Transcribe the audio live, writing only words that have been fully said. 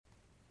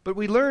But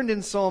we learned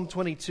in Psalm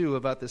 22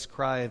 about this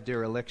cry of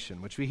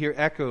dereliction, which we hear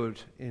echoed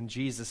in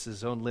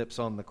Jesus' own lips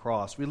on the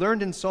cross. We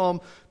learned in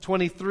Psalm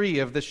 23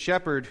 of the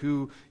shepherd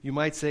who, you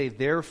might say,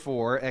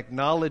 therefore,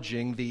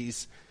 acknowledging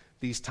these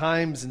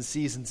times and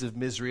seasons of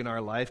misery in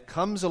our life,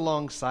 comes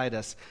alongside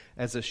us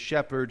as a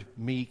shepherd,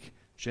 meek,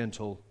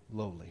 gentle,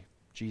 lowly.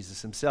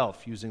 Jesus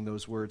himself using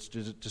those words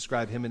to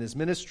describe him in his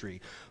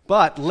ministry.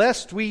 But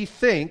lest we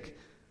think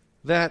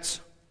that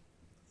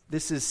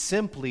this is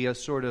simply a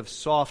sort of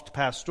soft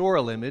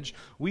pastoral image,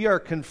 we are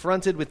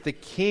confronted with the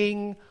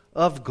King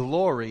of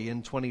glory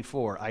in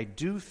 24. I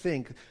do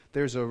think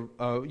there's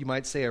you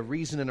might say, a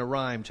reason and a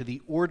rhyme to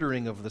the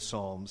ordering of the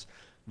Psalms.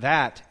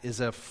 That is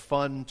a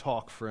fun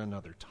talk for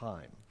another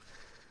time.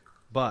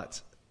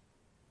 But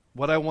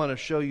what I want to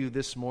show you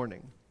this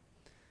morning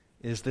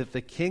is that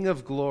the King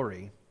of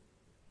glory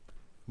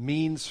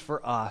means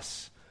for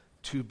us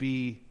to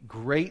be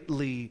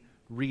greatly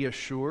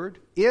reassured,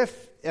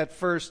 if at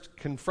first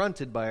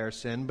confronted by our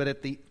sin,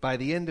 but by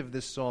the end of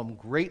this psalm,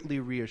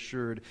 greatly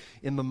reassured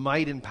in the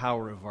might and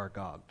power of our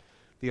God.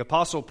 The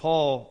Apostle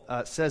Paul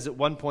says at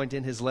one point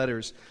in his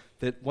letters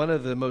that one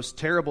of the most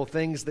terrible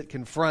things that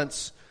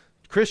confronts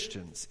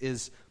Christians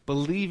is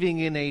believing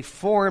in a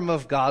form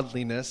of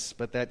godliness,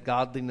 but that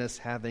godliness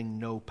having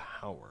no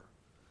power.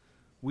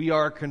 We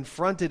are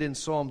confronted in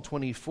Psalm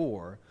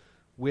 24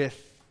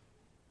 with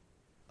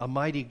a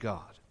mighty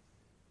God.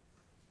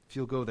 If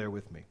you'll go there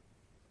with me.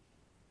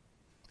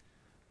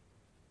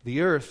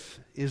 The earth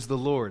is the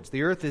Lord's.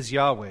 The earth is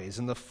Yahweh's,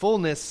 and the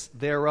fullness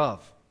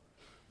thereof,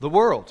 the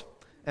world,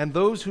 and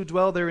those who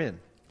dwell therein.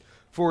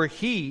 For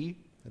he,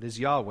 that is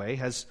Yahweh,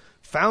 has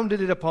founded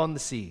it upon the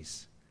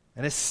seas,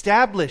 and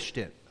established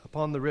it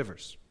upon the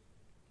rivers.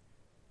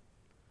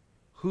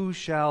 Who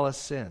shall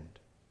ascend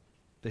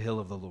the hill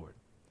of the Lord?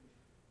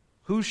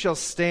 Who shall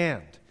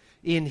stand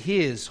in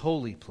his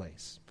holy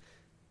place?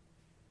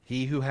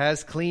 He who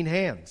has clean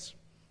hands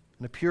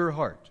and a pure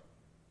heart,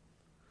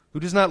 who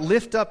does not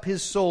lift up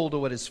his soul to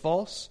what is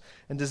false,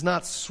 and does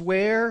not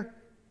swear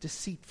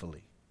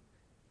deceitfully.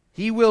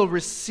 He will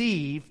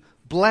receive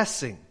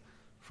blessing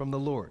from the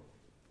Lord,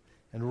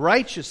 and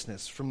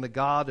righteousness from the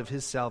God of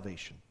his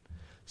salvation.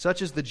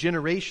 Such is the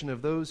generation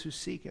of those who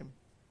seek him,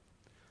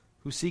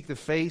 who seek the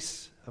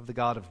face of the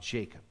God of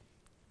Jacob.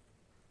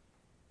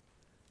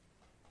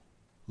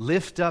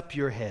 Lift up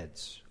your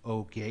heads,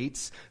 O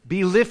gates.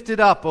 Be lifted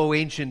up, O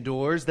ancient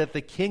doors, that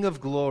the King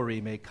of glory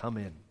may come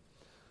in.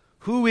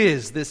 Who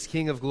is this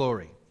King of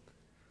glory?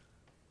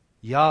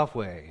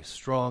 Yahweh,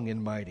 strong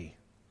and mighty,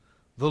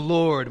 the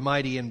Lord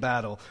mighty in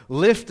battle.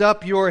 Lift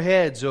up your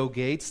heads, O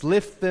gates.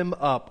 Lift them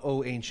up,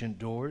 O ancient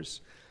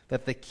doors,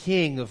 that the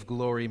King of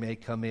glory may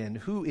come in.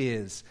 Who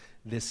is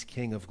this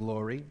King of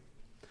glory?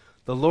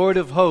 The Lord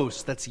of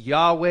hosts, that's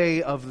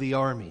Yahweh of the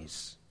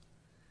armies.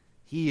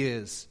 He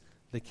is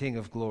the King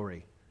of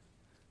glory.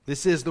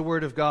 This is the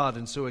word of God,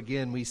 and so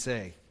again we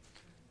say,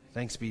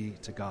 thanks be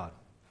to God.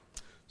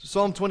 So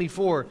Psalm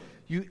 24,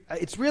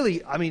 it's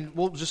really,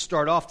 we'll just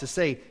start off to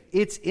say,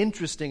 it's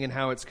interesting in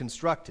how it's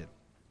constructed.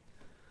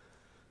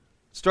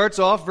 Starts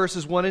off,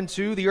 verses 1 and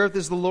 2, the earth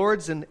is the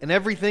Lord's and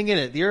everything in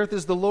it. The earth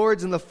is the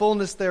Lord's and the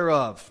fullness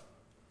thereof,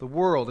 the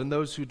world and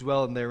those who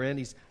dwell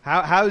therein.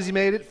 How has he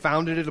made it?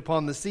 Founded it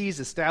upon the seas,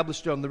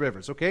 established it on the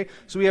rivers. Okay,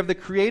 so we have the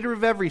creator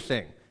of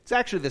everything. It's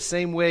actually the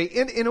same way,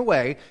 in a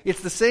way,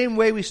 it's the same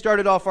way we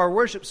started off our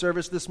worship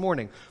service this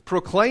morning,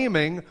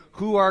 proclaiming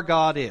who our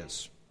God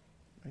is.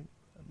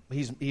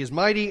 He is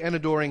mighty and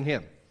adoring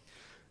him.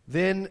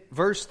 Then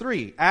verse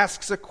 3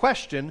 asks a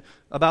question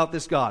about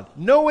this God.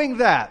 Knowing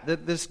that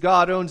this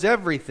God owns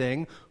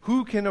everything,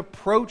 who can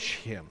approach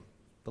him?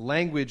 The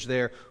language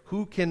there,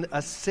 who can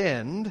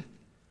ascend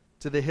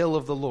to the hill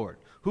of the Lord?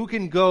 Who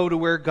can go to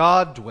where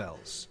God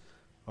dwells?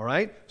 All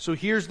right? So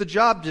here's the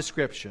job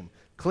description.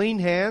 Clean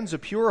hands, a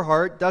pure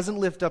heart, doesn't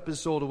lift up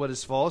his soul to what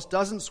is false,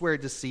 doesn't swear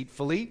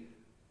deceitfully.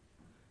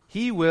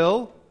 He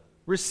will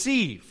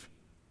receive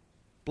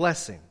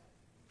blessing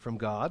from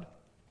God,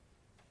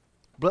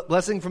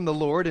 blessing from the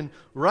Lord, and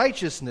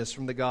righteousness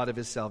from the God of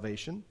his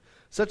salvation.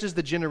 Such is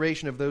the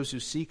generation of those who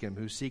seek him,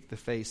 who seek the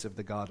face of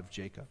the God of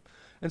Jacob.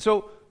 And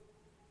so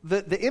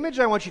the image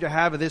I want you to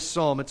have of this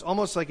psalm, it's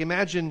almost like,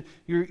 imagine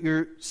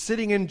you're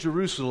sitting in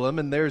Jerusalem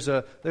and there's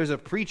a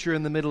preacher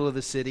in the middle of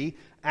the city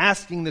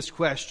asking this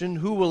question: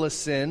 who will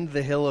ascend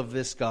the hill of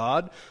this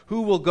God?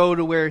 Who will go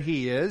to where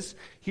he is?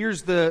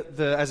 Here's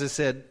the as I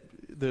said,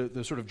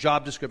 the sort of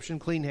job description: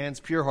 clean hands,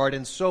 pure heart,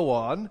 and so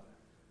on.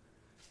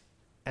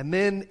 And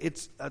then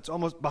it's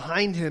almost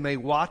behind him, a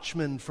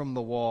watchman from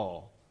the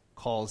wall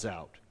calls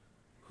out.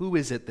 Who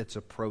is it that's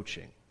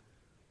approaching?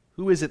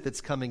 Who is it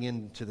that's coming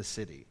into the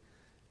city?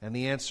 And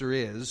the answer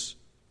is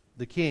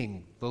the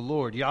King, the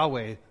Lord,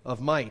 Yahweh of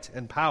might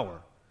and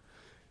power.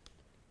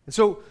 And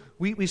so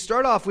we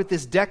start off with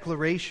this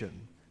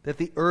declaration that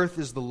the earth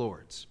is the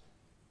Lord's.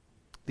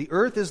 The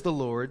earth is the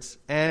Lord's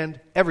and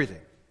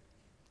everything.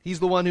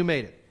 He's the one who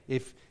made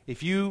it.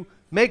 If you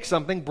make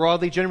something,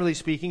 broadly, generally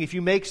speaking, if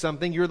you make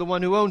something, you're the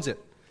one who owns it.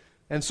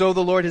 And so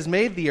the Lord has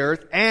made the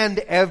earth and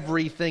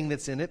everything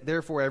that's in it.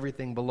 Therefore,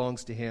 everything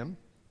belongs to him.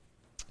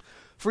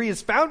 For he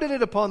has founded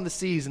it upon the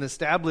seas and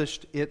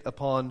established it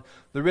upon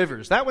the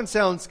rivers. That one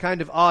sounds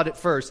kind of odd at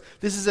first.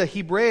 This is a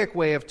Hebraic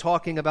way of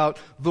talking about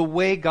the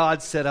way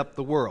God set up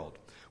the world.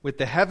 With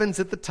the heavens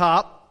at the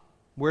top,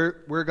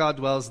 where God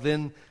dwells,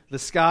 then the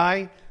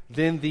sky,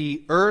 then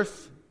the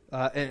earth,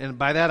 and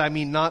by that I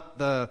mean not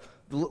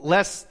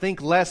less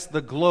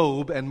the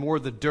globe and more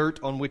the dirt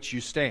on which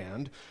you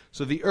stand.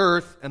 So the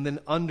earth, and then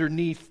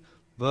underneath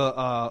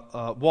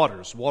the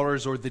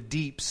waters or the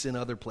deeps in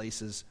other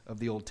places of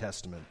the Old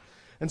Testament.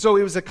 And so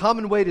it was a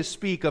common way to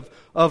speak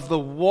of the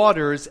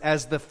waters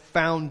as the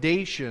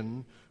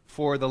foundation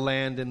for the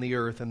land and the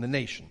earth and the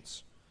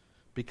nations.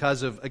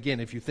 Because of, again,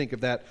 if you think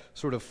of that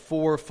sort of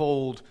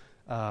fourfold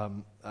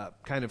kind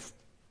of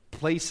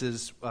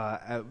places,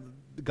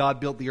 God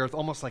built the earth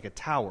almost like a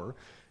tower.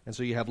 And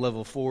so you have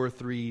level 4,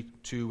 3,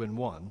 2, and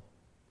 1.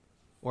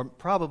 Or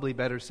probably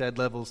better said,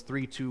 levels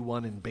 3, 2,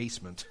 1, and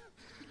basement.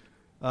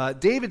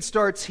 David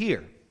starts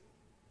here.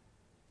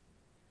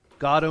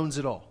 God owns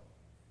it all.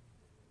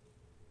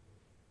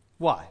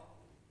 Why?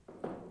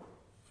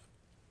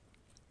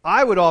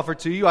 I would offer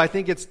to you, I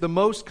think it's the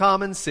most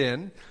common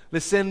sin,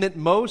 the sin that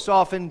most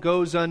often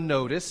goes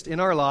unnoticed in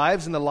our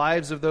lives and the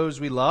lives of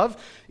those we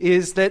love,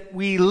 is that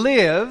we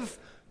live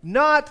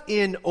not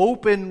in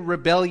open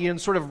rebellion,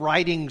 sort of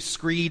writing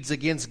screeds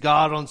against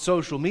God on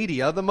social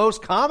media. The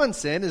most common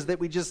sin is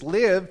that we just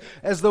live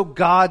as though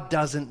God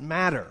doesn't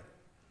matter,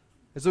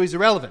 as though he's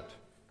irrelevant.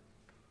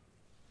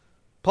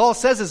 Paul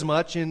says as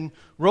much in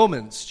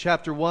Romans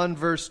chapter 1,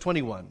 verse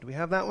 21. Do we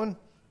have that one?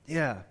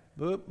 Yeah.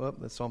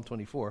 That's Psalm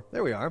 24.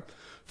 There we are.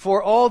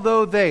 For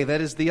although they,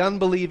 that is the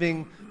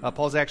unbelieving,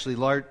 Paul's actually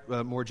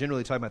more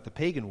generally talking about the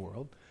pagan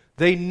world,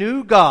 they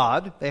knew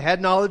God, they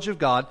had knowledge of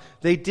God,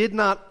 they did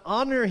not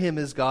honor him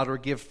as God or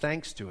give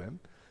thanks to him,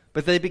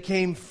 but they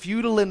became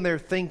futile in their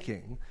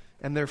thinking,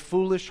 and their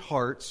foolish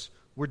hearts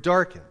were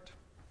darkened.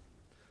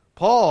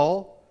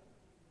 Paul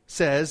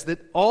says that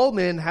all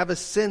men have a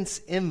sense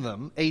in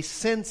them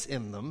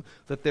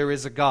that there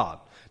is a God.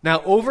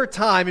 Now, over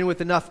time and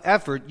with enough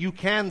effort, you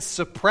can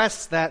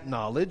suppress that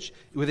knowledge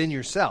within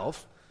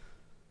yourself.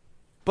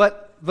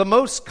 But the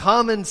most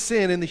common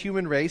sin in the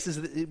human race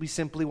is that we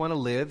simply want to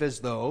live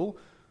as though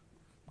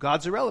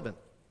God's irrelevant.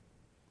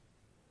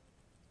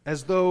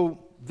 As though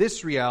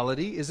this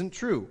reality isn't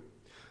true.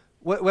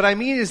 What I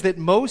mean is that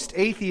most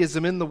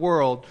atheism in the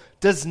world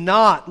does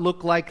not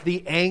look like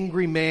the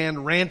angry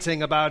man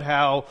ranting about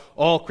how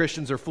all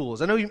Christians are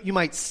fools. I know you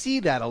might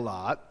see that a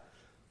lot,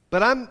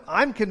 but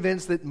I'm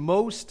convinced that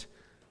most,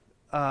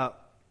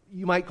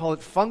 you might call it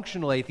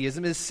functional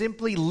atheism, is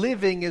simply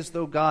living as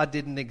though God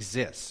didn't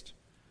exist.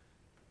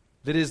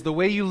 That is the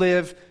way you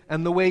live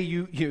and the way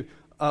you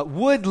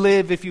would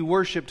live if you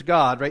worshipped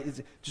God, right?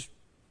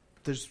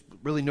 There's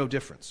really no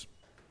difference.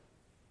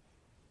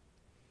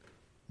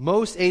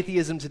 Most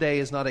atheism today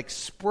is not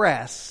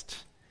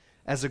expressed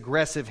as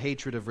aggressive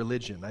hatred of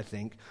religion, I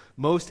think.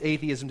 Most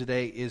atheism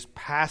today is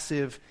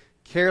passive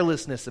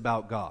carelessness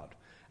about God.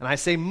 And I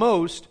say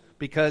most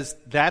because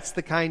that's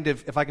the kind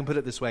of, if I can put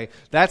it this way,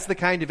 that's the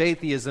kind of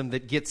atheism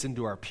that gets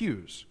into our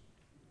pews.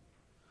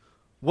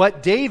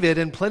 What David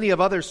and plenty of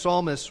other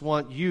psalmists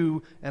want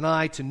you and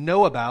I to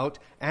know about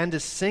and to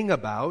sing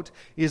about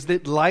is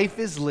that life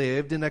is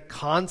lived in a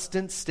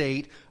constant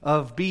state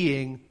of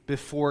being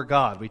before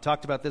God. We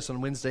talked about this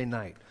on Wednesday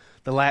night.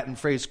 The Latin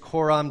phrase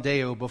coram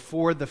Deo,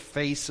 before the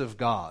face of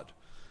God.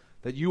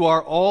 That you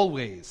are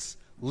always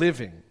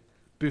living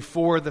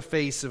before the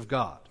face of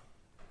God.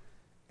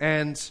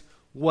 And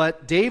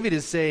what David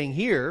is saying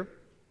here,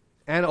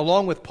 and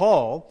along with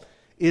Paul,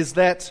 is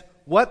that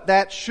what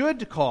that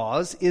should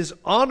cause is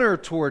honor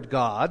toward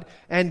God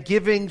and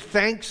giving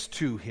thanks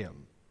to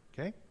him.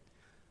 Okay?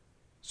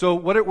 So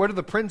what are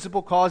the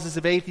principal causes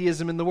of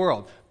atheism in the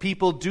world?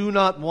 People do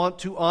not want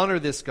to honor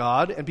this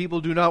God, and people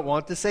do not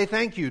want to say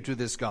thank you to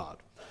this God.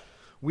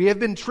 We have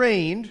been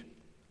trained,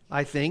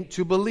 I think,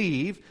 to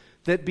believe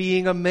that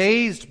being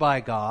amazed by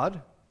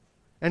God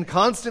and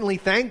constantly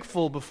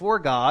thankful before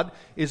God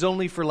is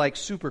only for like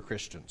super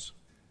Christians,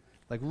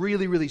 like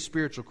really, really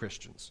spiritual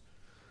Christians.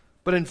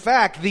 But in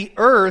fact, the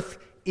earth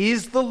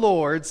is the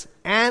Lord's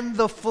and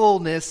the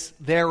fullness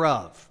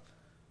thereof.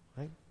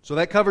 Right? So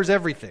that covers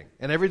everything,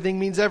 and everything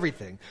means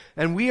everything.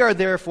 And we are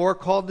therefore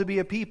called to be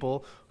a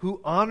people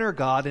who honor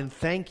God and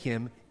thank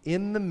him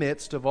in the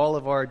midst of all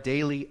of our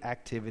daily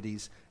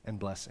activities and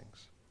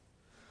blessings.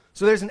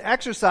 So there's an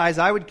exercise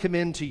I would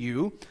commend to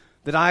you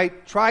that I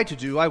try to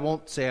do. I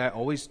won't say I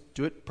always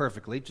do it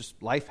perfectly,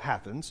 just life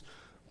happens.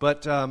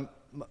 But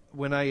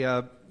when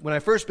I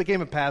first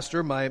became a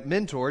pastor, my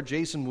mentor,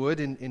 Jason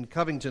Wood in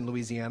Covington,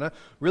 Louisiana,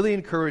 really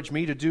encouraged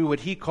me to do what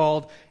he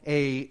called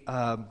a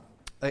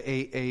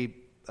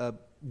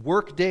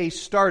workday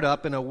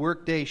startup and a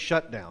workday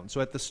shutdown.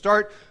 So at the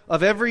start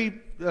of every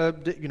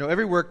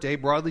workday,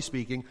 broadly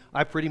speaking,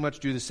 I pretty much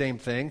do the same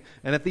thing.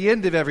 And at the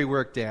end of every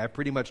workday, I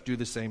pretty much do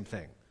the same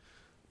thing.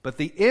 But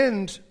the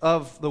end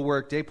of the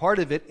workday, part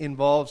of it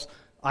involves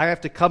I have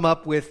to come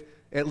up with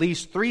at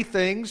least 3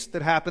 things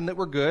that happened that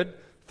were good,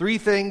 3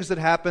 things that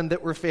happened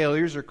that were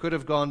failures or could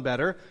have gone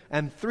better,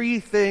 and 3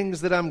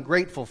 things that I'm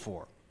grateful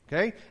for.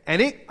 Okay?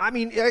 And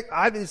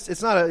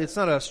it's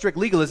not a strict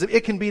legalism.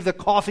 It can be the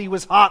coffee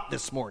was hot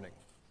this morning.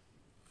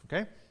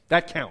 Okay?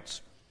 That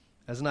counts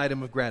as an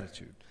item of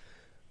gratitude.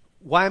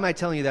 Why am I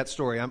telling you that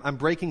story? I'm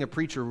breaking a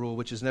preacher rule,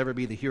 which is never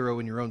be the hero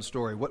in your own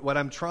story. What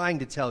I'm trying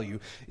to tell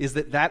you is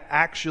that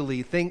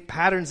actually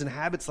patterns and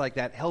habits like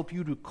that help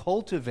you to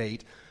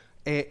cultivate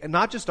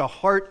not just a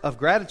heart of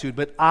gratitude,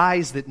 but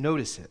eyes that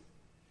notice it.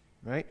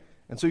 Right?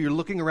 And so you're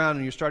looking around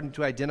and you're starting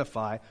to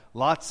identify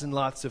lots and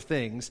lots of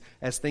things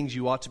as things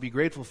you ought to be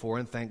grateful for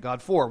and thank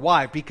God for.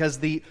 Why? Because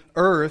the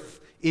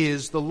earth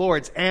is the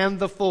Lord's and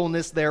the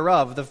fullness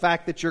thereof. The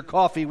fact that your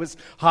coffee was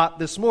hot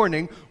this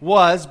morning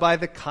was by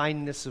the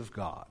kindness of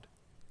God.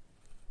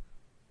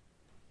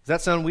 Does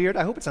that sound weird?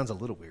 I hope it sounds a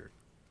little weird.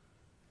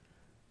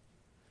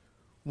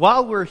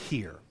 While we're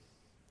here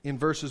in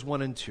verses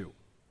 1 and 2,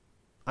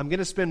 I'm going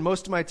to spend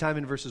most of my time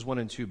in verses 1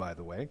 and 2, by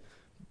the way,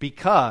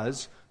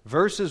 because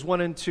verses 1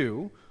 and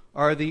 2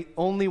 are the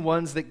only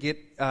ones that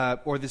get,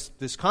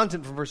 this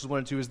content from verses 1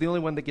 and 2 is the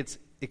only one that gets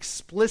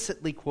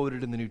explicitly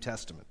quoted in the New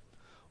Testament.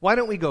 Why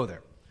don't we go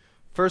there?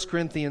 1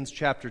 Corinthians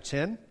chapter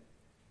 10.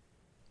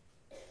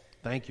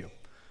 Thank you.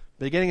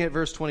 Beginning at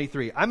verse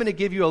 23. I'm going to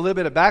give you a little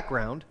bit of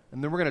background,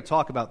 and then we're going to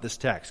talk about this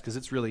text, because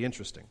it's really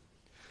interesting.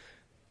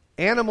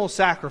 Animal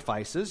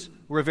sacrifices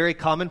were a very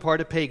common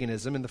part of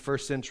paganism in the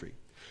first century.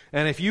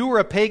 And if you were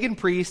a pagan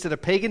priest at a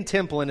pagan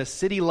temple in a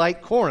city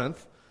like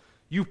Corinth,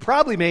 you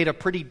probably made a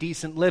pretty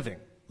decent living.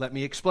 Let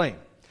me explain.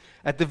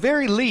 At the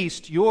very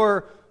least,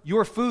 your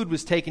food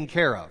was taken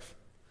care of,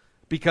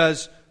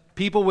 because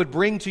people would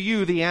bring to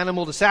you the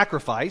animal to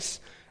sacrifice,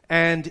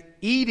 and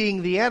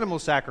eating the animal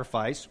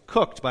sacrifice,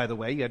 cooked by the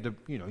way,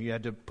 you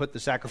had to put the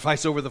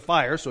sacrifice over the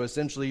fire, so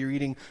essentially you're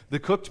eating the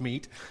cooked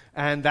meat,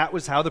 and that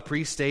was how the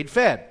priest stayed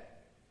fed.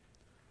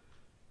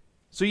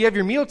 So you have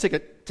your meal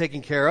ticket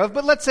taken care of,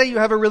 but let's say you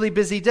have a really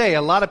busy day.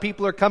 A lot of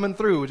people are coming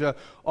through to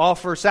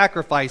offer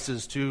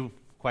sacrifices to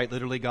quite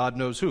literally God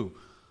knows who.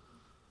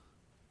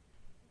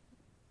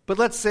 But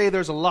let's say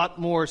there's a lot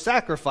more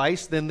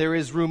sacrifice than there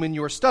is room in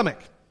your stomach.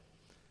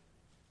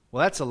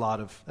 Well, that's a lot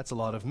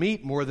of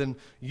meat, more than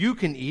you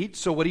can eat.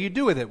 So what do you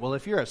do with it? Well,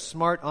 if you're a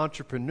smart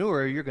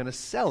entrepreneur, you're going to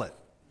sell it.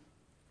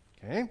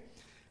 Okay?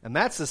 And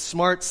that's a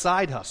smart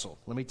side hustle.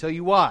 Let me tell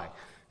you why.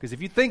 Because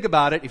if you think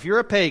about it, if you're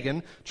a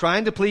pagan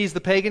trying to please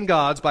the pagan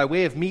gods by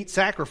way of meat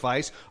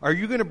sacrifice, are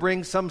you going to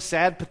bring some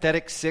sad,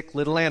 pathetic, sick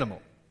little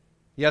animal?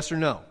 Yes or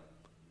no?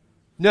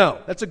 No.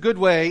 That's a good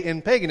way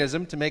in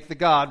paganism to make the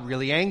god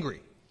really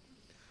angry.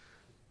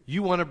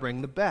 You want to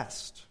bring the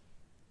best.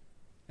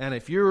 And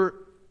if you're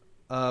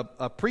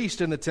a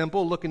priest in the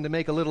temple looking to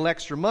make a little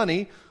extra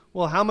money,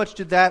 well, how much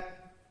did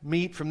that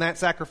meat from that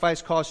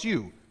sacrifice cost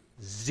you?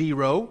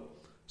 0.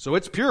 So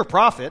it's pure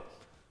profit.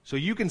 So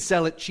you can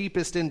sell it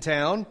cheapest in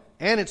town,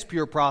 and it's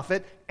pure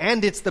profit,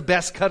 and it's the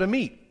best cut of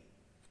meat.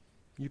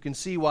 You can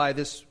see why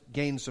this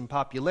gains some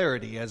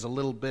popularity as a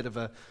little bit of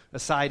a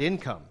side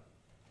income.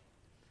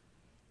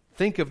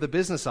 Think of the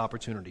business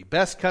opportunity.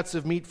 Best cuts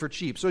of meat for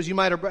cheap. So as you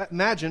might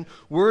imagine,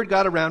 word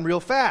got around real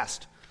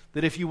fast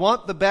that if you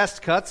want the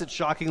best cuts at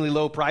shockingly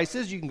low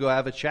prices, you can go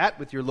have a chat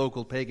with your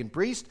local pagan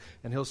priest,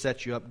 and he'll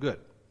set you up good.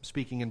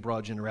 Speaking in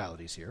broad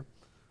generalities here.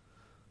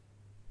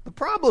 The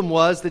problem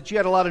was that you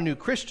had a lot of new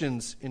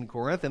Christians in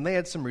Corinth, and they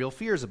had some real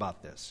fears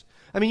about this.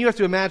 I mean, you have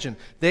to imagine,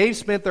 they've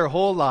spent their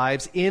whole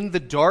lives in the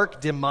dark,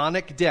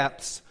 demonic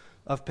depths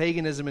of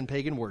paganism and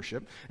pagan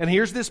worship. And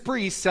here's this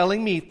priest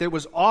selling meat that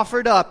was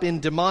offered up in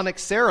demonic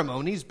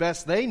ceremonies,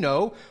 best they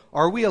know.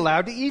 Are we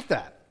allowed to eat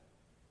that?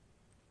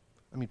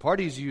 I mean, part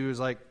of you is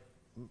like,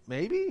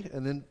 maybe?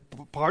 And then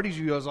part of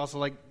you is also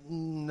like,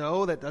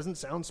 no, that doesn't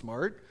sound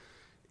smart.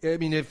 I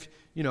mean, if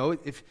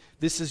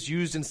this is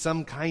used in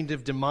some kind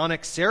of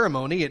demonic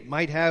ceremony, it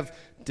might have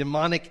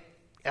demonic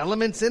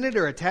elements in it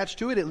or attached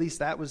to it. At least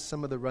that was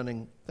some of the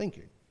running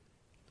thinking.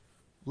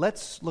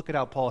 Let's look at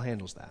how Paul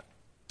handles that.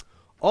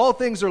 All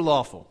things are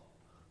lawful,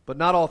 but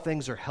not all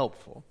things are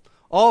helpful.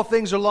 All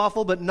things are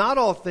lawful, but not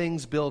all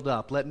things build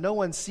up. Let no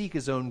one seek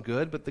his own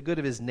good, but the good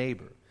of his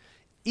neighbor.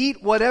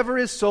 Eat whatever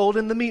is sold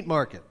in the meat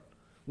market,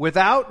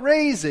 without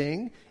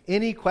raising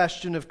any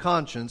question of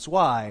conscience.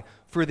 Why?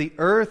 For the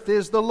earth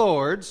is the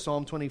Lord's,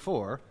 Psalm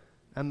 24,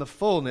 and the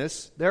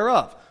fullness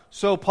thereof.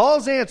 So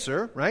Paul's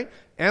answer, right?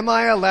 Am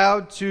I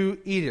allowed to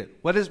eat it?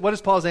 What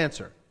is Paul's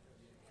answer?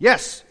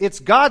 Yes, it's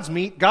God's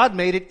meat. God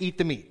made it. Eat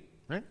the meat.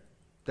 Right?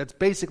 That's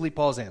basically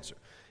Paul's answer.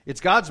 It's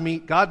God's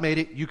meat. God made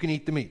it. You can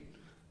eat the meat.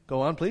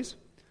 Go on, please.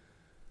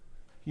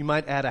 You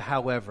might add a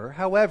however.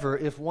 However,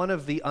 if one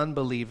of the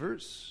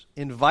unbelievers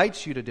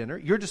invites you to dinner,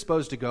 you're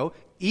disposed to go.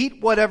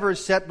 Eat whatever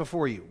is set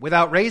before you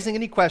without raising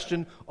any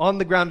question on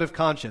the ground of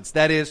conscience.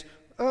 That is,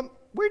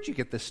 where'd you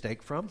get this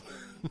steak from?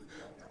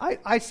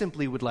 I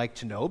simply would like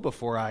to know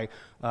before I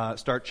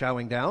start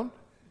chowing down.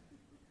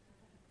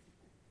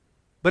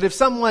 But if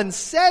someone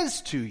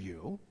says to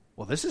you,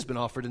 well, this has been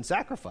offered in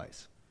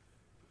sacrifice.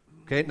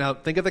 Okay, now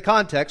think of the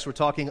context. We're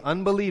talking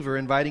unbeliever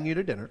inviting you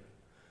to dinner.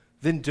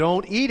 then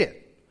don't eat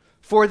it,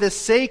 for the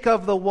sake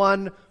of the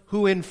one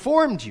who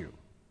informed you,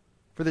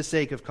 for the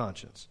sake of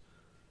conscience.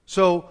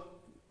 So,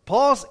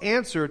 Paul's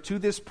answer to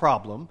this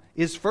problem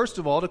is, first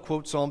of all, to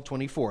quote Psalm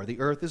 24, the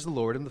earth is the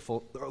Lord and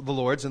the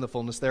Lord's and the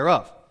fullness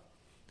thereof.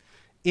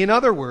 In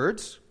other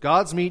words,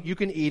 God's meat, you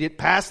can eat it,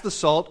 pass the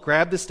salt,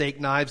 grab the steak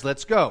knives,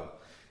 let's go.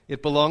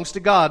 It belongs to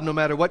God no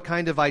matter what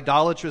kind of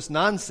idolatrous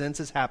nonsense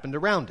has happened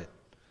around it.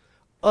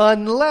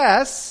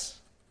 Unless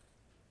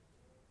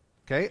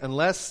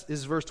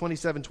is verse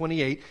 27,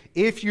 28,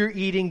 if you're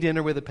eating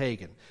dinner with a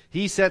pagan.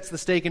 He sets the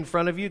steak in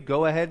front of you,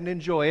 go ahead and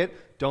enjoy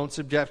it. Don't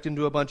subject him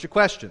to a bunch of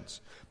questions.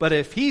 But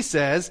if he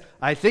says,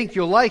 I think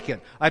you'll like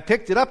it, I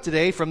picked it up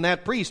today from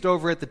that priest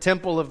over at the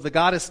temple of the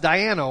goddess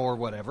Diana or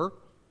whatever,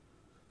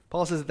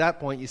 Paul says at that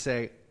point you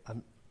say,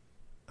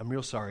 I'm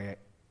real sorry,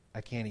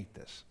 I can't eat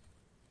this.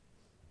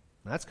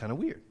 That's kind of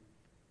weird.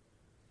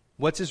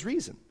 What's his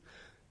reason?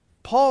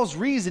 Paul's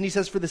reason, he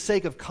says, for the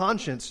sake of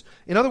conscience.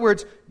 In other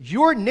words,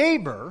 your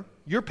neighbor,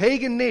 your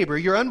pagan neighbor,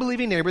 your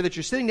unbelieving neighbor that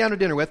you're sitting down to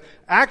dinner with,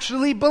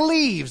 actually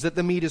believes that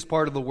the meat is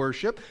part of the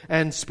worship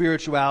and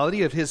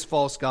spirituality of his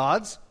false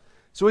gods.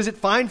 So is it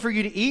fine for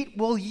you to eat?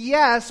 Well,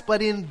 yes,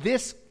 but in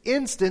this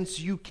instance,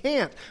 you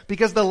can't.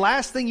 Because the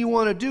last thing you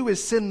want to do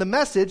is send the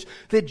message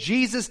that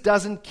Jesus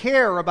doesn't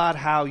care about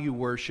how you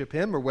worship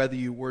him, or whether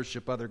you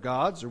worship other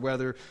gods, or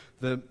whether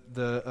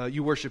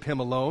you worship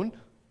him alone.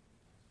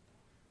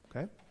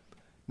 Okay?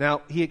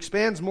 Now, he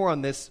expands more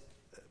on this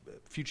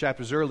a few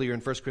chapters earlier in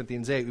 1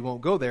 Corinthians 8. We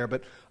won't go there,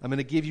 but I'm going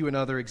to give you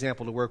another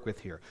example to work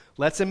with here.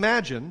 Let's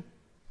imagine,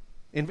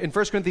 in 1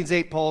 Corinthians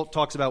 8, Paul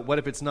talks about what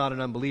if it's not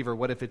an unbeliever,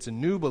 what if it's a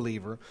new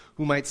believer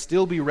who might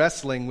still be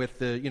wrestling with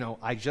the,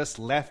 I just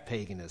left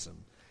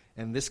paganism.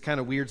 And this kind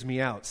of weirds me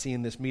out,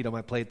 seeing this meat on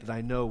my plate that I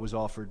know was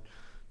offered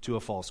to a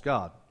false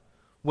god.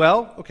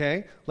 Well,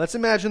 okay, let's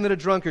imagine that a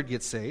drunkard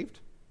gets saved.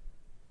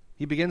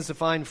 He begins to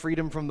find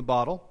freedom from the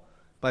bottle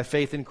by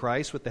faith in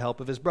Christ with the help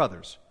of his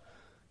brothers.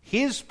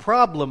 His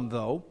problem,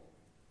 though,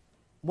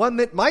 one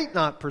that might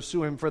not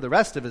pursue him for the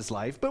rest of his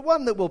life, but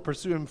one that will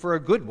pursue him for a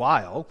good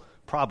while,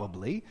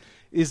 probably,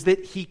 is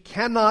that he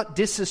cannot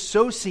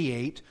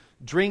disassociate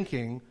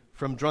drinking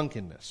from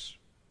drunkenness.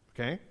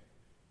 Okay?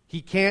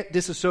 He can't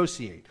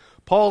disassociate.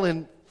 Paul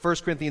in 1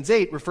 Corinthians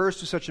 8 refers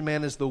to such a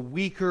man as the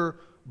weaker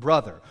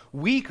brother.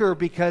 Weaker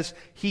because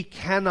he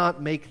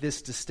cannot make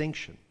this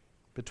distinction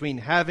between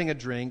having a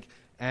drink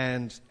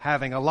and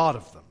having a lot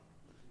of them.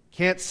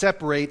 Can't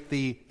separate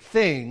the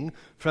thing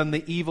from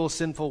the evil,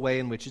 sinful way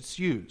in which it's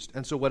used.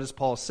 And so what does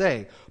Paul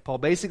say? Paul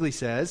basically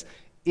says,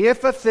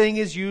 if a thing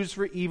is used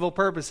for evil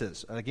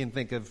purposes, again,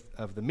 think of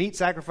the meat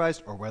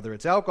sacrificed or whether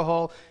it's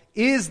alcohol,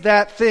 is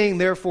that thing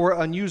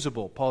therefore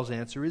unusable? Paul's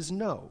answer is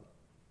no.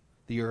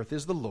 The earth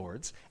is the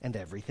Lord's and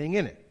everything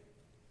in it.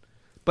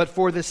 But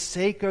for the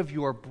sake of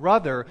your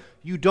brother,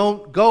 you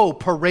don't go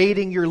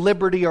parading your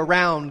liberty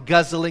around,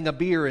 guzzling a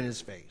beer in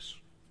his face.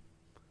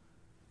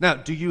 Now,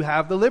 do you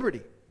have the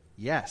liberty?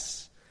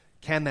 Yes.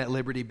 Can that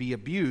liberty be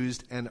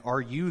abused, and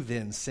are you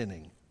then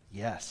sinning?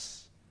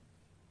 Yes.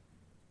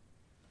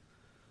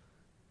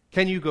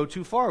 Can you go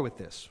too far with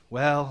this?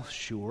 Well,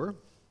 sure.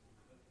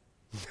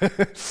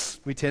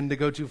 We tend to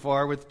go too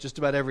far with just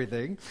about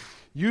everything.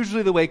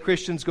 Usually the way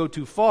Christians go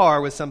too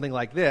far with something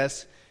like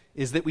this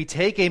is that we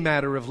take a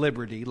matter of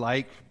liberty,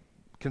 like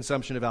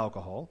consumption of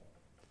alcohol,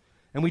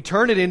 and we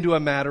turn it into a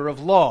matter of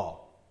law.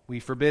 We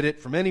forbid it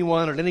from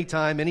anyone at any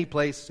time, any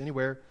place,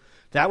 anywhere.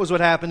 That was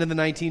what happened in the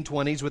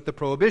 1920s with the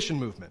Prohibition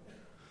movement,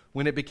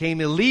 when it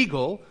became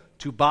illegal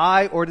to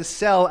buy or to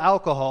sell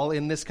alcohol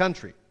in this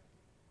country.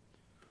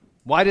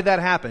 Why did that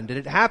happen? Did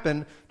it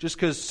happen just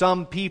because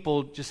some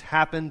people just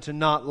happened to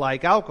not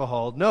like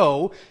alcohol?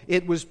 No,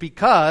 it was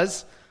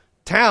because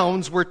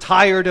towns were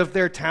tired of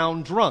their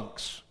town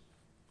drunks.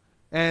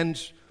 And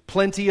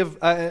plenty of,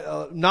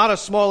 not a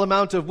small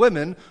amount of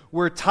women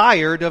were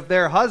tired of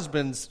their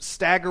husbands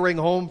staggering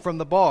home from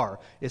the bar,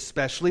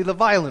 especially the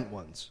violent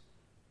ones.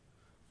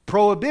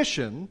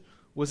 Prohibition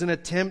was an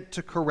attempt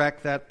to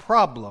correct that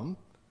problem.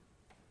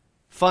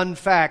 Fun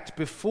fact,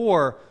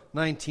 before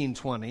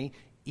 1920,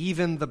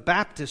 even the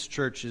Baptist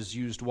churches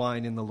used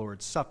wine in the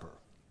Lord's Supper.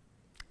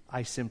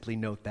 I simply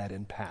note that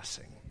in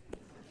passing.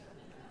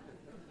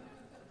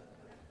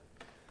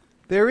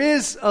 There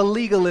is a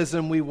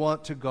legalism we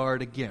want to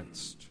guard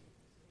against.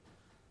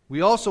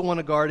 We also want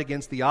to guard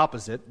against the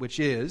opposite, which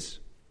is,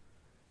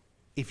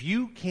 if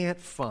you can't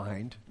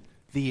find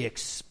the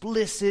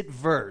explicit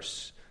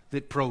verse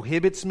that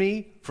prohibits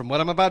me from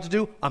what I'm about to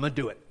do, I'm going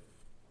to do it.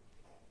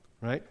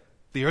 Right?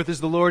 The earth is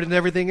the Lord and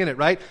everything in it,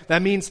 right?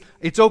 That means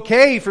it's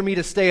okay for me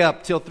to stay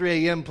up till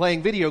 3 a.m.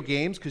 playing video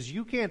games because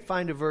you can't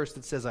find a verse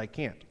that says I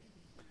can't.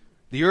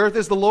 The earth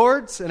is the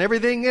Lord's and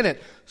everything in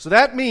it. So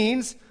that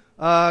means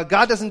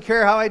God doesn't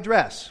care how I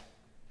dress.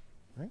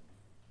 Right?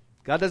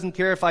 God doesn't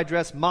care if I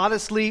dress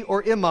modestly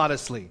or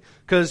immodestly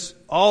because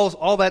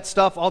all that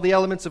stuff, all the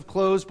elements of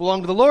clothes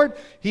belong to the Lord.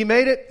 He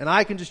made it and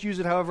I can just use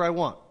it however I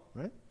want.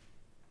 Right?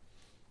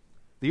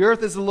 The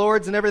earth is the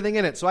Lord's and everything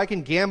in it, so I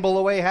can gamble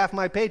away half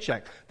my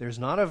paycheck. There's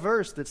not a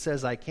verse that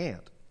says I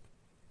can't.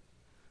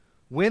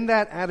 When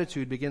that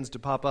attitude begins to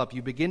pop up,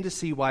 you begin to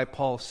see why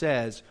Paul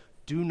says,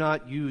 do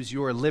not use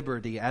your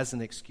liberty as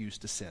an excuse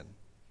to sin.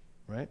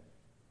 Right?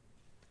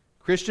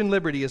 Christian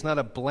liberty is not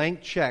a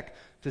blank check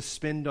to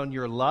spend on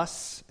your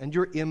lusts and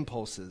your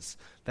impulses.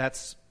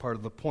 That's part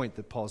of the point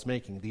that Paul's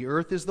making. The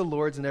earth is the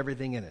Lord's and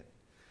everything in it.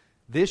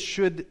 This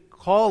should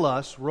call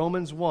us,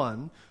 Romans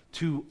 1,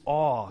 to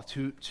awe,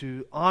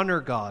 to honor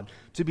God,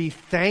 to be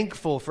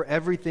thankful for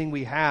everything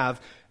we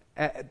have,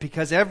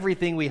 because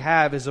everything we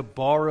have is a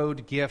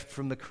borrowed gift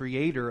from the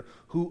Creator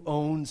who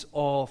owns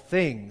all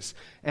things.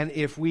 And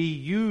if we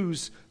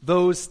use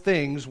those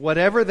things,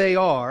 whatever they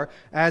are,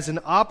 as an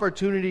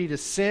opportunity to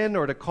sin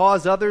or to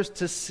cause others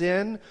to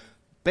sin,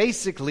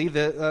 basically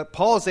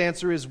Paul's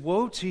answer is,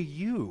 woe to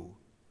you.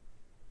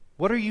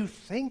 What are you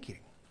thinking?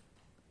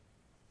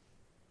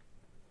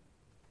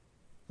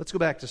 Let's go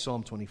back to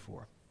Psalm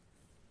 24.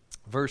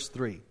 Verse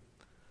 3.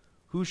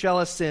 Who shall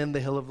ascend the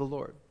hill of the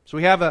Lord? So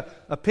we have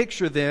a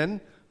picture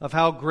then of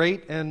how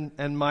great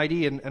and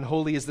mighty and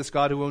holy is this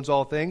God who owns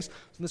all things.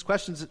 So this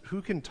question is,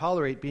 who can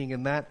tolerate being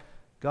in that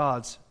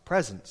God's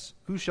presence?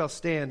 Who shall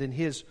stand in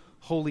his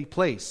holy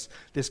place?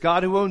 This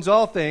God who owns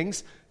all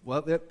things,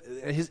 well,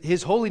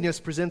 his holiness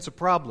presents a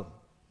problem.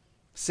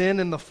 Sin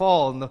and the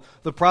fall and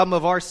the problem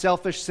of our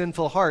selfish,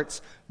 sinful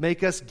hearts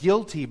make us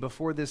guilty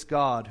before this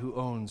God who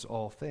owns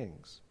all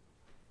things.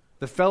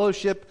 The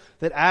fellowship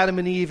that Adam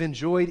and Eve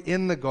enjoyed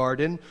in the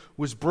garden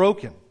was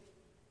broken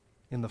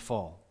in the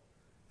fall.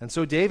 And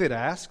so David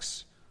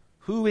asks,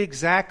 who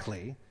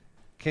exactly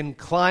can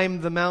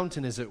climb the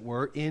mountain, as it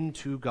were,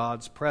 into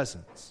God's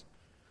presence?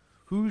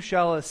 Who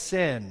shall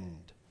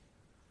ascend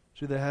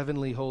to the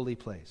heavenly holy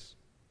place?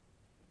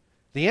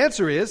 The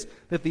answer is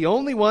that the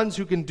only ones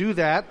who can do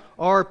that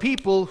are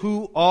people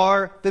who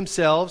are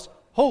themselves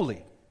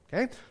holy.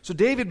 Okay? So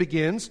David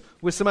begins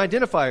with some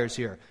identifiers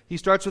here. He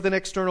starts with an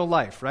external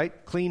life,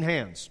 right? Clean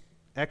hands.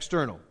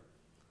 External.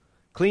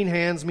 Clean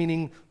hands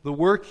meaning the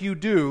work you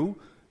do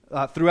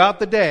throughout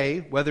the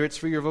day, whether it's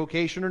for your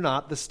vocation or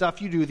not, the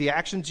stuff you do, the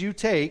actions you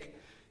take,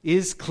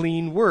 is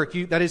clean work.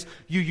 That is,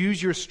 you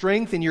use your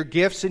strength and your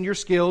gifts and your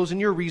skills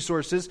and your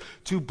resources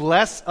to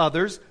bless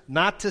others,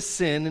 not to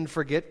sin and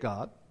forget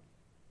God.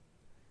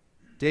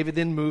 David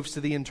then moves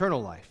to the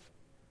internal life,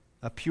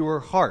 a pure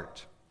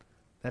heart.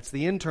 That's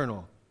the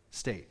internal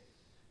state,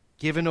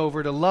 given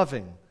over to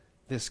loving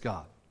this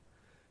God,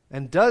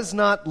 and does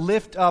not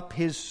lift up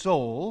his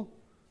soul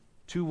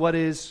to what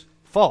is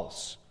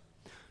false.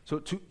 So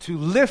to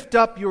lift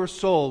up your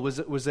soul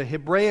was a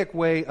Hebraic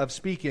way of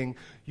speaking.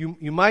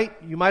 You might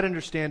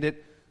understand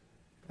it,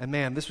 and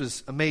man, this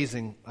was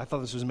amazing. I thought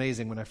this was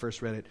amazing when I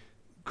first read it.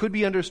 Could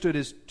be understood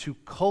as to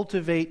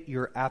cultivate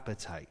your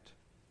appetite.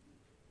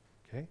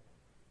 Okay?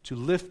 To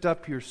lift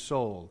up your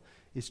soul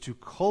is to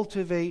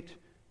cultivate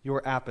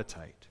your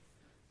appetite.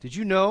 Did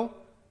you know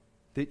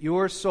that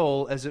your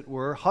soul, as it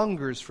were,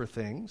 hungers for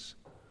things,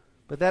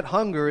 but that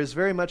hunger is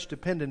very much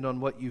dependent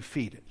on what you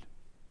feed it?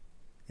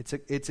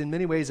 It's in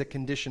many ways a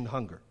conditioned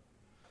hunger.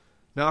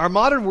 Now, our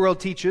modern world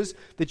teaches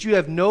that you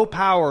have no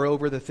power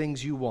over the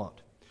things you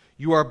want.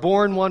 You are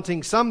born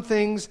wanting some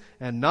things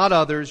and not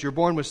others. You're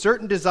born with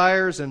certain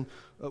desires and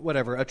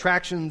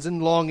attractions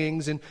and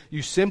longings, and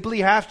you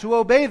simply have to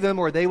obey them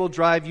or they will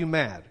drive you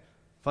mad.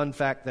 Fun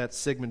fact, that's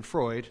Sigmund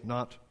Freud,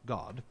 not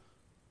God.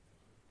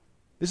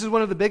 This is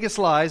one of the biggest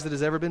lies that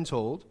has ever been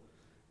told.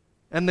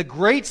 And the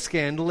great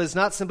scandal is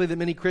not simply that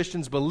many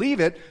Christians believe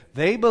it,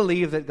 they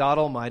believe that God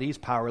Almighty is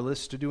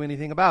powerless to do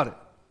anything about it.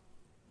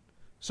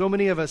 So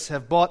many of us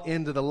have bought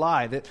into the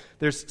lie that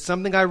there's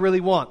something I really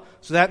want,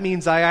 so that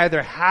means I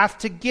either have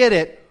to get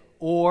it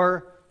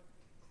or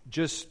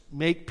just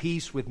make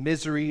peace with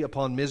misery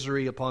upon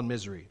misery upon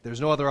misery. There's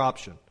no other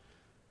option.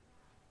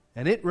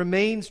 And it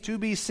remains to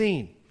be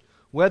seen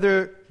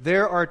whether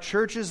there are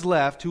churches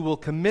left who will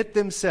commit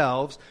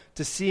themselves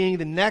to seeing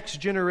the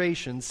next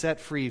generation set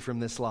free from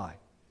this lie.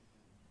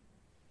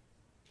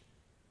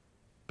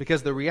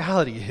 Because the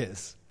reality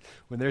is,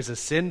 when there's a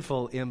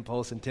sinful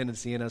impulse and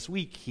tendency in us,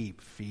 we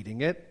keep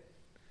feeding it.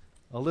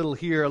 A little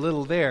here, a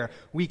little there.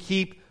 We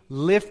keep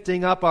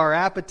lifting up our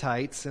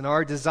appetites and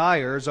our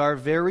desires, our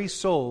very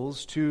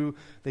souls, to,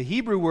 the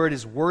Hebrew word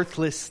is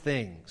worthless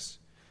things.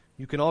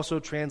 You can also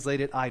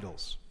translate it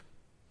idols.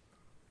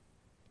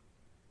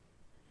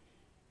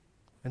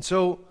 And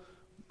so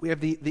we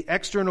have the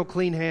external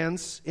clean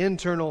hands,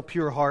 internal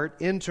pure heart.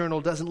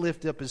 Internal doesn't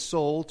lift up his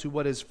soul to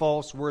what is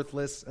false,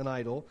 worthless, and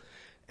idle.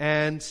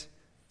 And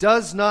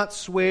does not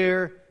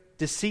swear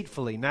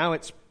deceitfully. Now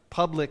it's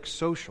public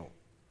social.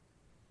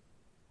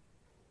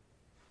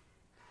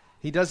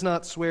 He does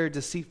not swear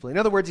deceitfully. In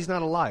other words, he's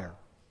not a liar.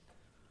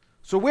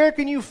 So where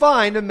can you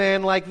find a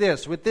man like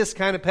this, with this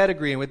kind of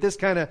pedigree and with this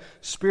kind of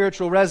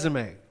spiritual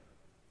resume?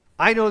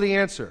 I know the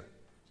answer.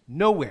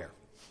 Nowhere.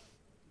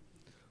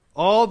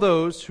 All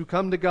those who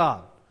come to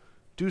God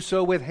do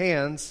so with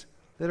hands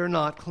that are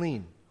not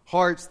clean,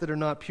 hearts that are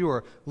not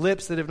pure,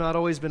 lips that have not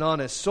always been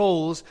honest,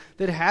 souls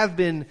that have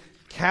been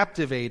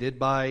captivated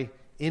by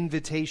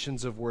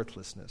invitations of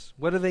worthlessness.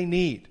 What do they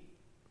need?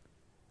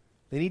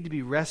 They need to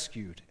be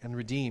rescued and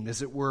redeemed,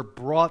 as it were,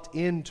 brought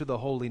into the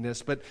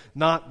holiness, but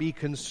not be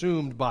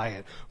consumed by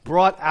it.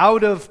 Brought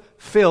out of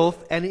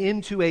filth and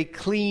into a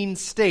clean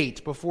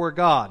state before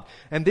God.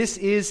 And this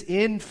is,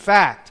 in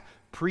fact,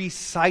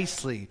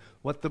 precisely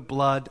what the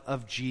blood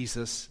of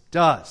Jesus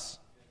does.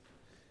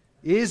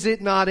 Is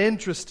it not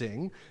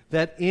interesting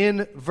that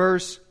in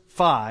verse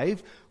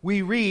 5,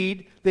 we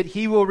read that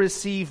he will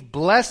receive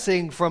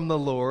blessing from the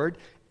Lord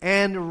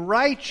and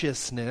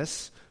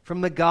righteousness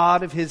from the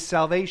God of his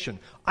salvation?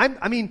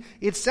 I mean,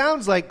 it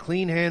sounds like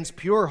clean hands,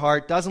 pure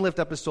heart, doesn't lift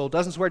up his soul,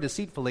 doesn't swear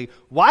deceitfully.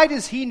 Why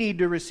does he need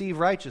to receive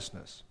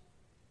righteousness?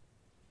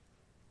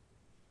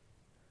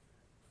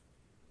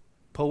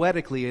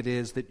 Poetically, it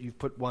is that you've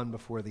put one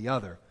before the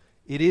other.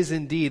 It is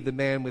indeed the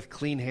man with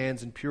clean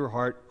hands and pure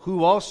heart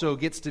who also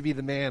gets to be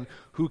the man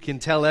who can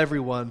tell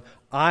everyone,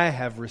 I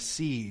have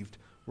received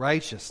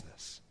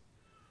righteousness.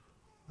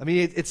 I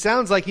mean, it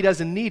sounds like he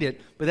doesn't need it,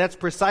 but that's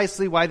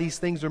precisely why these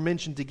things are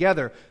mentioned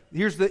together.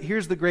 Here's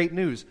the great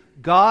news.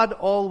 God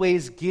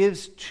always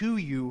gives to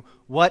you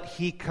what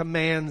he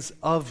commands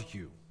of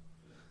you.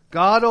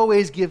 God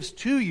always gives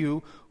to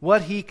you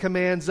what he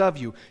commands of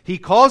you. He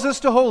calls us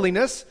to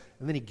holiness,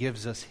 and then he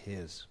gives us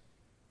his.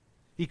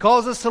 He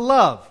calls us to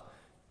love,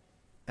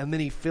 and then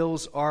he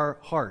fills our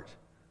heart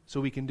so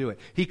we can do it.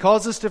 He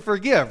calls us to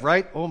forgive,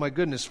 right? Oh my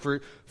goodness,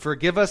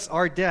 forgive us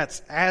our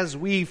debts as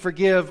we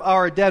forgive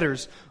our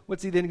debtors.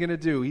 What's he then going to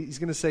do? He's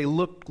going to say,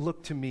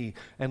 look to me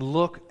and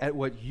look at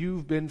what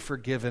you've been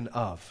forgiven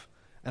of.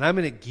 And I'm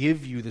going to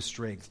give you the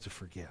strength to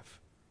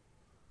forgive.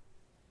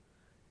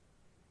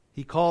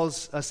 He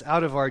calls us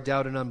out of our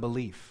doubt and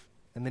unbelief.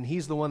 And then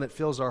he's the one that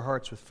fills our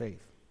hearts with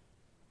faith.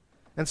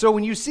 And so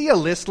when you see a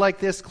list like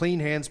this,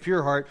 clean hands,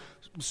 pure heart,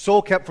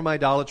 soul kept from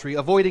idolatry,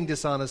 avoiding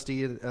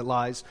dishonesty and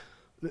lies,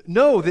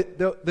 know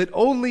that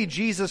only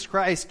Jesus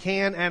Christ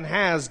can and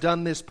has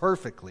done this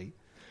perfectly.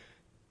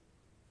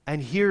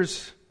 And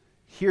here's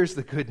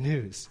the good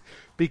news.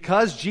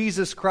 Because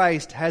Jesus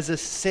Christ has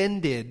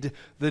ascended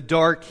the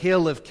dark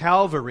hill of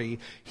Calvary,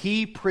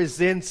 he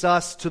presents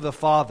us to the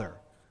Father.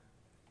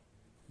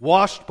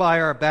 Washed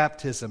by our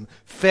baptism,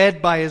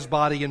 fed by his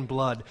body and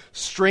blood,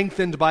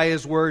 strengthened by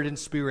his word and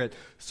spirit,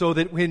 so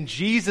that when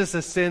Jesus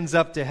ascends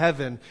up to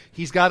heaven,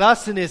 he's got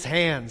us in his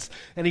hands,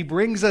 and he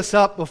brings us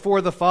up before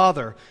the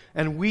Father,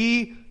 and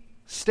we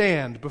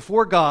stand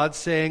before God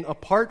saying,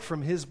 apart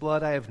from his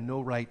blood, I have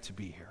no right to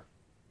be here.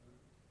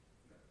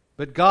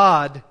 But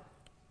God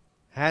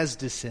has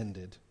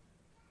descended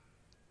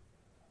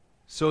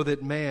so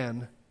that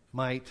man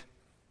might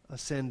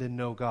ascend and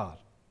know God.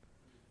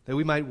 That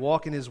we might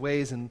walk in his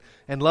ways and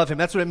love him.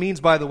 That's what it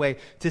means, by the way,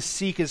 to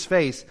seek his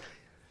face.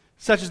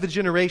 Such is the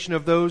generation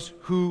of those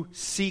who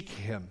seek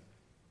him.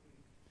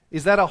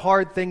 Is that a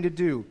hard thing to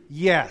do?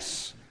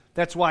 Yes.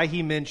 That's why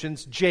he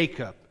mentions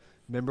Jacob.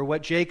 Remember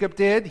what Jacob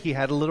did? He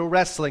had a little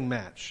wrestling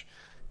match,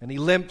 and he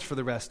limped for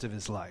the rest of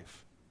his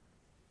life.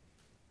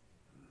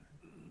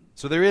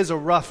 So there is a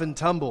rough and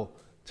tumble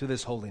to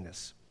this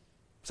holiness.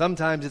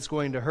 Sometimes it's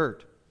going to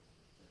hurt.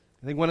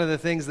 I think one of the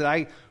things that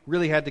I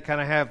really had to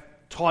kind of have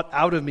taught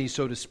out of me,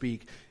 so to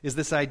speak, is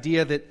this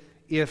idea that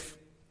if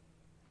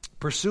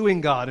pursuing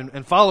God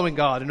and following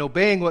God and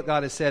obeying what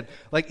God has said,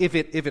 like if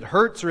it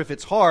hurts or if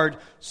it's hard,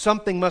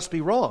 something must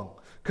be wrong.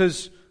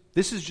 Because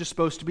this is just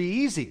supposed to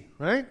be easy,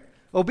 right?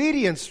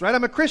 Obedience, right?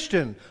 I'm a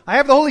Christian. I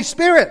have the Holy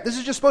Spirit. This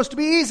is just supposed to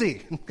be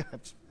easy.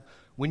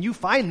 When you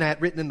find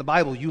that written in the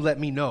Bible, you let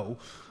me know.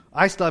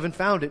 I still haven't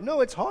found it. No,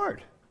 it's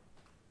hard.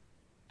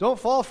 Don't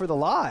fall for the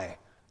lie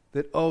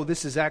that, oh,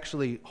 this is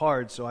actually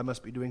hard, so I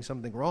must be doing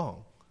something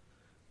wrong.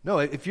 No,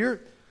 if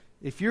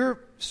you're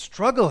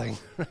struggling,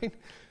 right?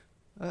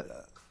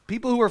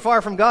 People who are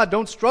far from God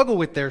don't struggle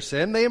with their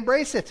sin, they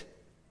embrace it.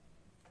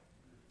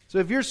 So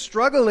if you're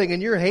struggling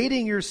and you're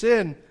hating your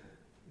sin,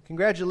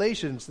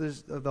 congratulations,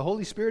 the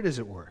Holy Spirit is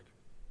at work.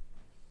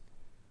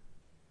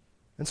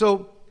 And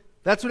so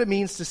that's what it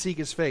means to seek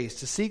his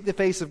face. To seek the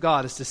face of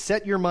God is to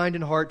set your mind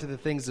and heart to the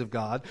things of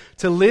God,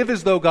 to live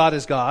as though God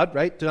is God,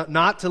 right?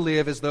 Not to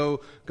live as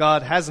though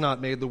God has not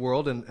made the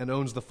world and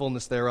owns the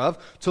fullness thereof,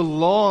 to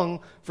long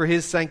for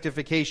his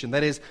sanctification.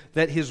 That is,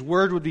 that his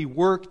word would be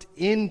worked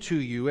into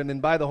you, and then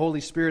by the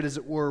Holy Spirit, as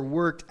it were,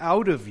 worked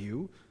out of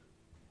you.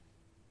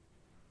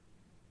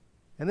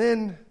 And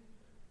then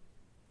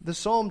the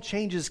psalm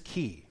changes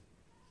key.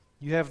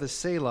 You have the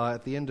Selah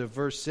at the end of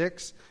verse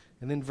 6,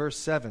 and then verse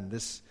 7,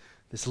 this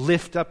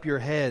lift up your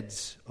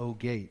heads, O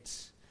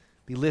gates.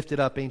 Be lifted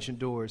up, ancient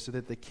doors, so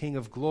that the King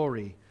of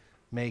glory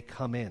may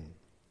come in.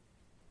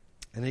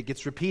 And it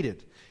gets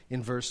repeated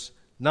in verse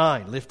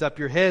 9. Lift up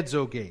your heads,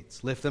 O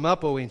gates. Lift them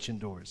up, O ancient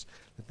doors,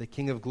 that the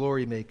King of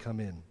glory may come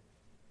in.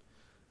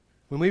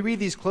 When we read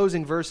these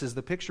closing verses,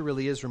 the picture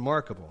really is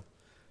remarkable.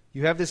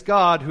 You have this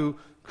God who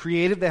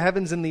created the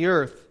heavens and the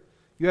earth.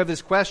 You have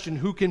this question,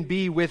 who can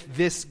be with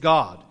this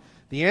God?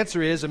 The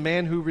answer is a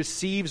man who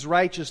receives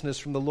righteousness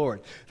from the Lord.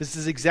 This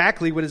is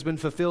exactly what has been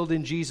fulfilled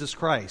in Jesus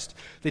Christ,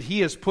 that he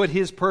has put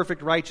his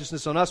perfect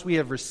righteousness on us. We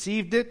have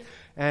received it,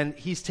 and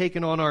he's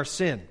taken on our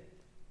sin.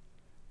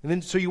 And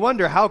then, so you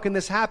wonder, how can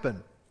this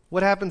happen?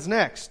 what happens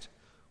next?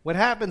 What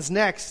happens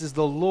next is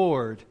the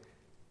Lord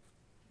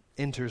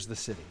enters the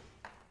city.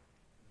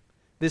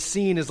 This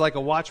scene is like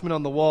a watchman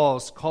on the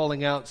walls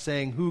calling out,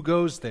 saying, "Who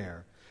goes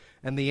there?"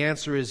 And the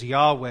answer is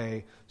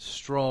Yahweh,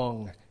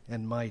 strong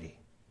and mighty.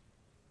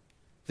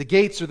 The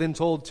gates are then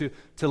told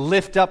to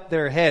lift up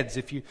their heads.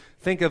 If you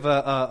think of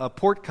a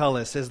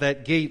portcullis as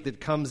that gate that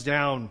comes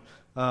down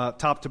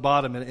top to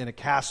bottom in a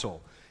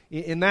castle,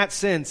 in that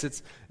sense,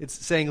 it's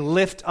saying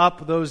lift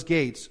up those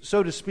gates,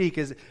 so to speak,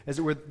 as it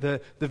were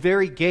the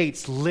very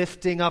gates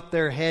lifting up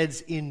their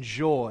heads in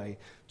joy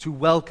to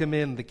welcome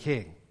in the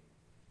King.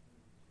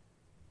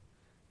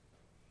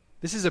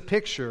 This is a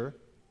picture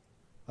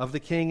of the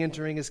King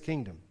entering his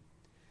kingdom.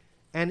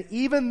 And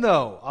even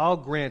though, I'll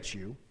grant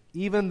you,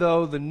 even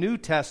though the New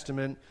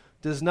Testament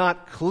does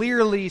not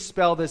clearly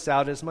spell this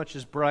out as much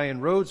as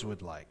Brian Rhodes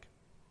would like,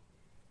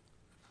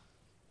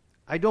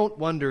 I don't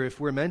wonder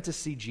if we're meant to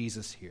see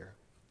Jesus here,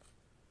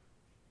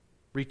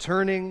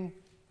 returning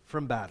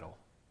from battle,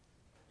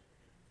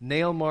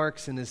 nail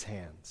marks in his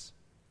hands,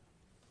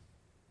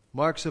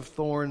 marks of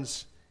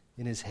thorns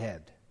in his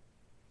head,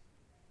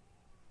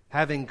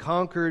 having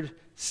conquered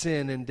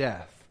sin and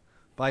death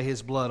by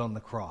his blood on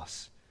the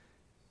cross.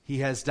 He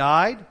has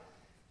died.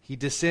 He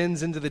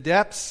descends into the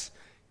depths.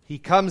 He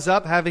comes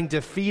up having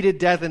defeated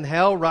death and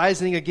hell,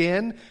 rising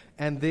again,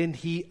 and then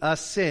he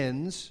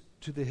ascends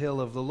to the hill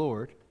of the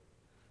Lord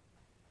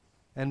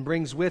and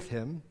brings with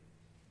him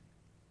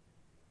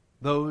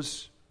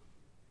those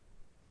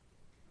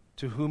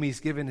to whom he's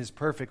given his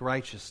perfect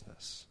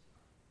righteousness,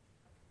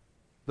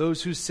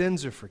 those whose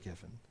sins are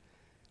forgiven.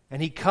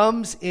 And he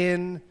comes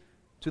in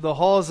to the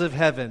halls of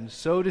heaven,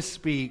 so to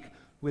speak,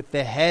 with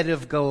the head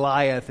of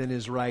Goliath in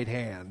his right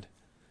hand,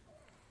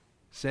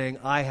 saying,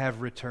 "I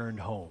have returned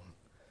home,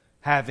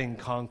 having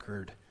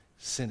conquered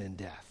sin and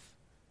death."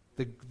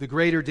 The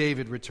greater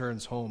David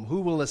returns home. Who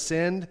will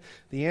ascend?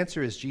 The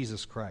answer is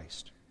Jesus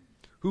Christ.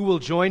 Who will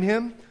join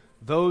him?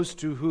 Those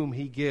to whom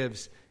he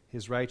gives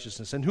his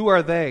righteousness. And who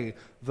are they?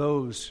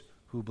 Those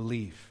who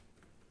believe.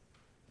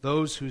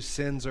 Those whose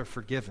sins are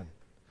forgiven.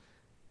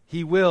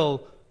 He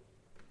will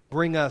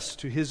bring us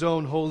to his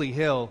own holy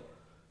hill,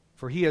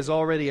 for he has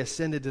already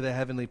ascended to the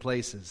heavenly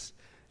places,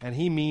 and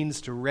he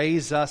means to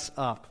raise us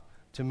up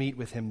to meet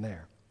with him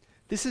there.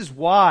 This is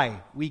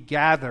why we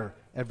gather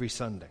every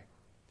Sunday,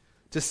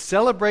 to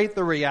celebrate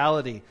the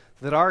reality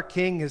that our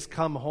King has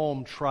come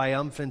home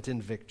triumphant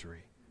in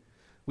victory.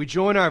 We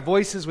join our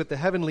voices with the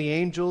heavenly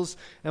angels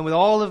and with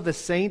all of the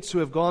saints who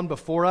have gone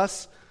before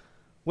us.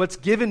 What's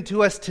given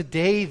to us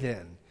today,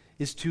 then,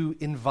 is to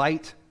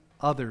invite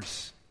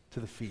others to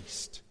the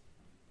feast.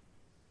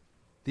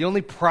 The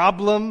only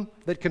problem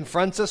that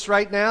confronts us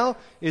right now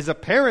is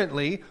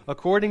apparently,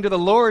 according to the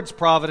Lord's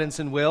providence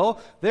and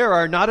will, there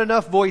are not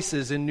enough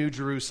voices in New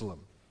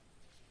Jerusalem.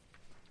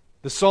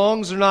 The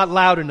songs are not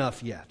loud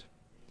enough yet.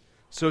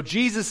 So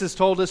Jesus has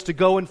told us to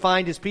go and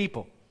find his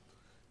people,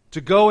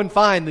 to go and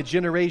find the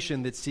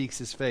generation that seeks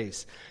his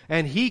face.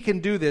 And he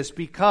can do this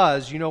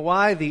because, you know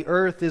why? The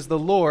earth is the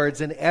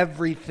Lord's and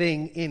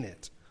everything in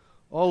it.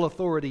 All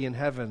authority in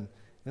heaven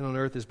and on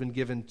earth has been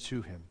given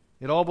to him.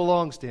 It all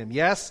belongs to him.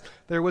 Yes,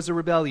 there was a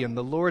rebellion.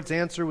 The Lord's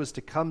answer was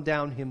to come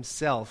down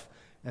himself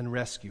and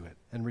rescue it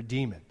and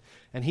redeem it.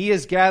 And he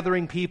is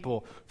gathering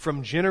people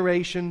from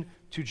generation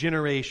to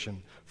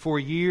generation for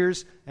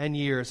years and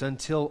years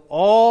until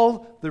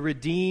all the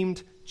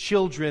redeemed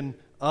children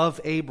of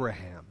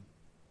Abraham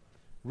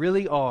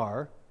really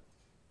are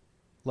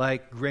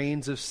like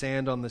grains of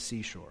sand on the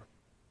seashore.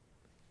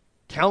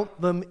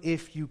 Count them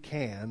if you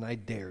can, I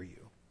dare you.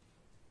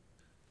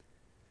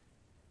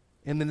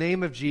 In the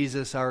name of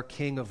Jesus, our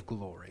King of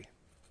glory.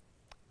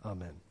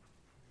 Amen.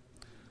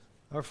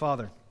 Our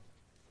Father,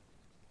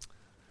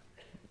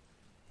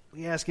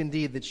 we ask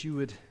indeed that you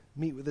would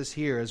meet with us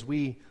here as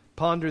we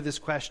ponder this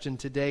question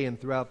today and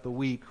throughout the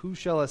week. Who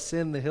shall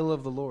ascend the hill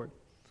of the Lord?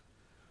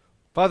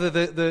 Father,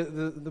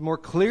 the more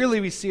clearly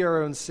we see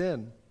our own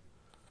sin,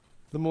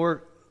 the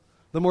more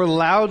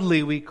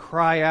loudly we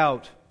cry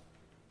out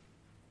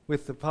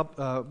with the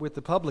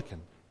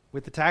publican,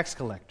 with the tax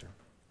collector.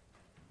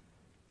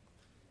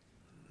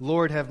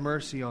 Lord, have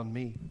mercy on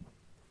me,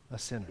 a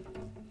sinner.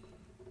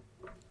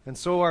 And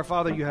so, our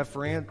Father, you have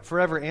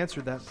forever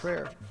answered that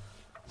prayer.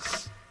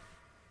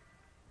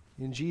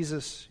 In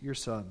Jesus, your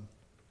Son,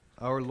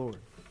 our Lord.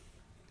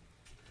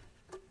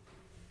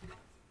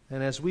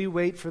 And as we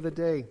wait for the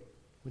day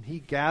when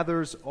he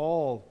gathers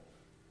all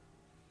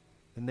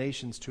the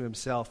nations to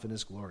himself in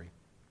his glory,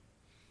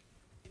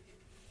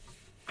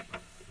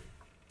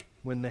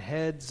 when the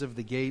heads of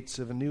the gates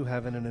of a new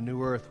heaven and a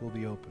new earth will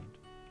be opened,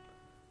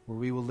 where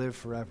we will live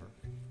forever.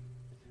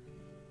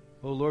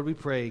 Oh Lord, we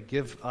pray,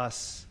 give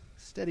us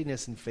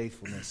steadiness and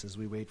faithfulness as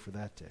we wait for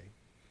that day.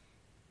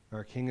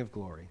 Our King of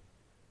glory.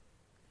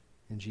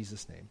 In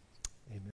Jesus' name.